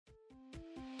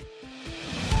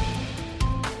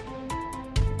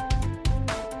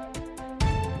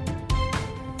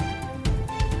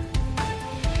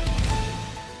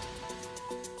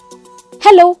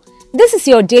Hello, this is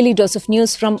your daily dose of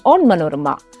news from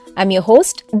Onmanorama. I'm your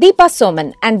host, Deepa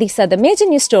Soman, and these are the major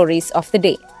news stories of the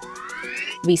day.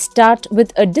 We start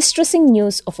with a distressing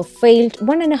news of a failed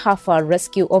 1.5-hour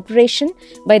rescue operation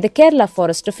by the Kerala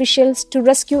forest officials to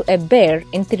rescue a bear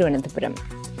in Thiruvananthapuram.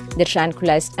 The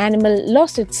tranquilized animal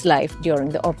lost its life during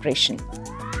the operation.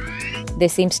 There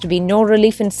seems to be no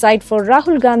relief in sight for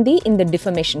Rahul Gandhi in the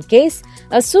defamation case.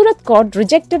 A Surat court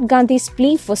rejected Gandhi's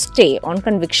plea for stay on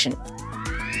conviction.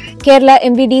 Kerala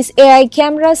MVD's AI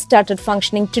cameras started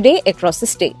functioning today across the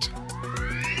state.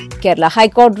 Kerala High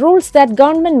Court rules that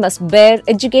government must bear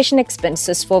education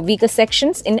expenses for weaker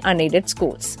sections in unaided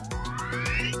schools.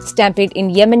 Stampede in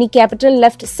Yemeni capital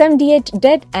left 78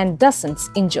 dead and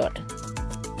dozens injured.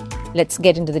 Let's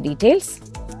get into the details.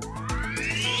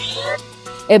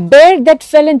 A bear that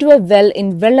fell into a well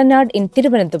in Vellanad in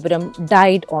Thiruvananthapuram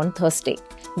died on Thursday.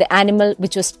 The animal,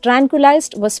 which was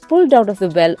tranquilized, was pulled out of the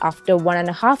well after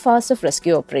 1.5 hours of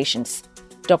rescue operations.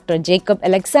 Dr. Jacob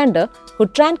Alexander, who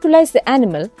tranquilized the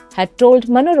animal, had told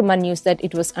Manorama News that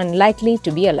it was unlikely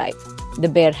to be alive. The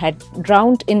bear had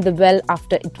drowned in the well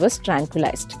after it was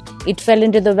tranquilized. It fell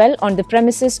into the well on the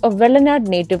premises of Vellanad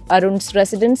native Arun's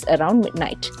residence around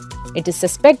midnight. It is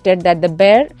suspected that the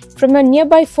bear from a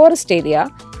nearby forest area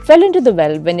fell into the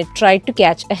well when it tried to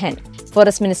catch a hen.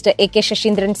 Forest Minister A.K.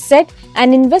 Shashindran said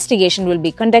an investigation will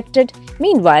be conducted.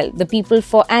 Meanwhile, the People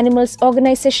for Animals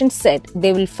organization said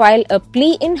they will file a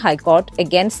plea in High Court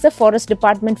against the Forest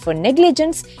Department for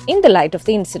negligence in the light of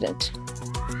the incident.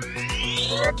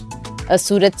 A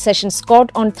Surat Sessions Court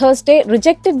on Thursday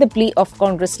rejected the plea of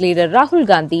Congress leader Rahul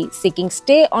Gandhi seeking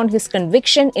stay on his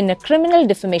conviction in a criminal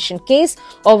defamation case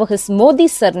over his Modi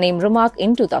surname remark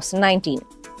in 2019.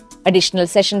 Additional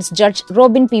Sessions Judge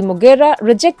Robin P. Mogera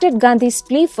rejected Gandhi's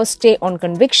plea for stay on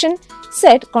conviction,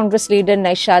 said Congress leader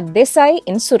Naishad Desai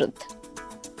in Surat.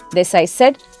 Desai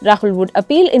said Rahul would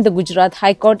appeal in the Gujarat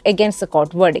High Court against the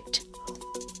court verdict.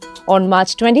 On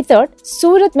March 23rd,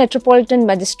 Surat Metropolitan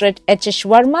Magistrate H.H.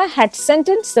 Verma had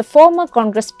sentenced the former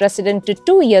Congress president to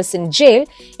 2 years in jail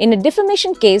in a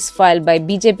defamation case filed by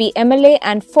BJP MLA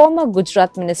and former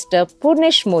Gujarat Minister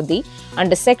Purnesh Modi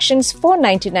under sections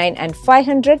 499 and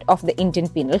 500 of the Indian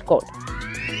Penal Code.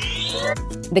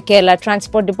 The Kerala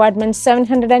Transport Department's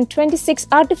 726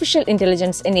 artificial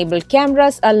intelligence-enabled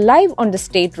cameras are live on the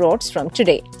state roads from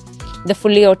today. The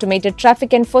fully automated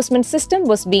traffic enforcement system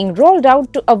was being rolled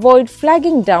out to avoid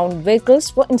flagging down vehicles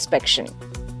for inspection.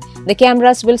 The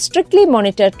cameras will strictly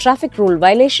monitor traffic rule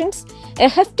violations. A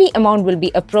hefty amount will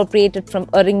be appropriated from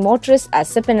erring motorists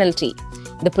as a penalty.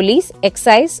 The police,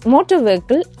 excise, motor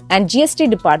vehicle and GST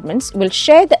departments will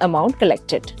share the amount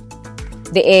collected.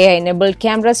 The AI-enabled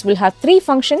cameras will have 3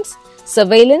 functions: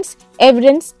 surveillance,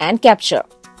 evidence and capture.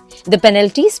 The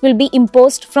penalties will be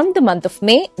imposed from the month of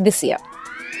May this year.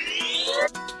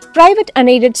 Private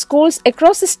unaided schools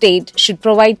across the state should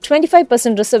provide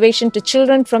 25% reservation to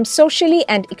children from socially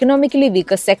and economically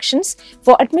weaker sections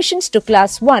for admissions to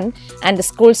Class 1, and the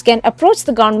schools can approach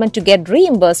the government to get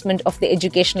reimbursement of the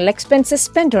educational expenses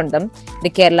spent on them, the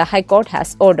Kerala High Court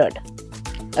has ordered.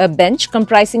 A bench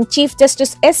comprising Chief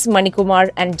Justice S. Manikumar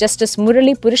and Justice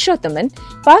Murali Purushothaman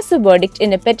passed the verdict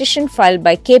in a petition filed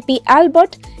by K.P.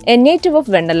 Albert, a native of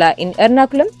Vennala in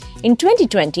Ernakulam, in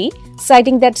 2020,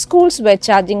 citing that schools were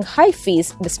charging high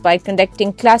fees despite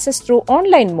conducting classes through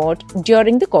online mode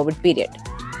during the COVID period.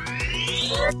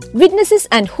 Witnesses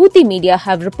and Houthi media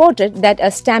have reported that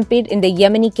a stampede in the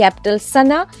Yemeni capital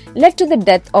Sana'a led to the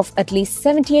death of at least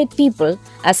 78 people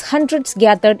as hundreds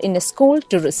gathered in a school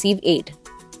to receive aid.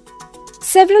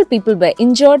 Several people were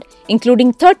injured,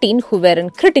 including 13 who were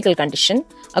in critical condition,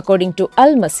 according to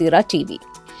Al Masira TV.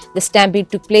 The stampede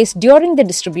took place during the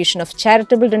distribution of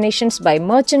charitable donations by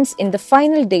merchants in the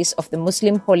final days of the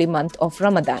Muslim holy month of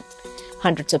Ramadan.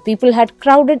 Hundreds of people had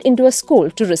crowded into a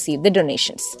school to receive the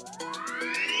donations.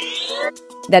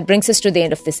 That brings us to the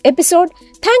end of this episode.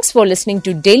 Thanks for listening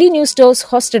to Daily News Dose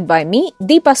hosted by me,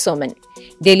 Deepa Soman.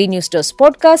 Daily News Dose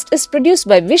podcast is produced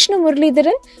by Vishnu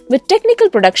Muralidharan with technical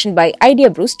production by Idea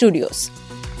Brew Studios.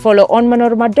 Follow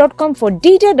onmanorama.com for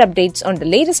detailed updates on the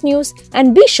latest news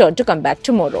and be sure to come back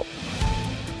tomorrow.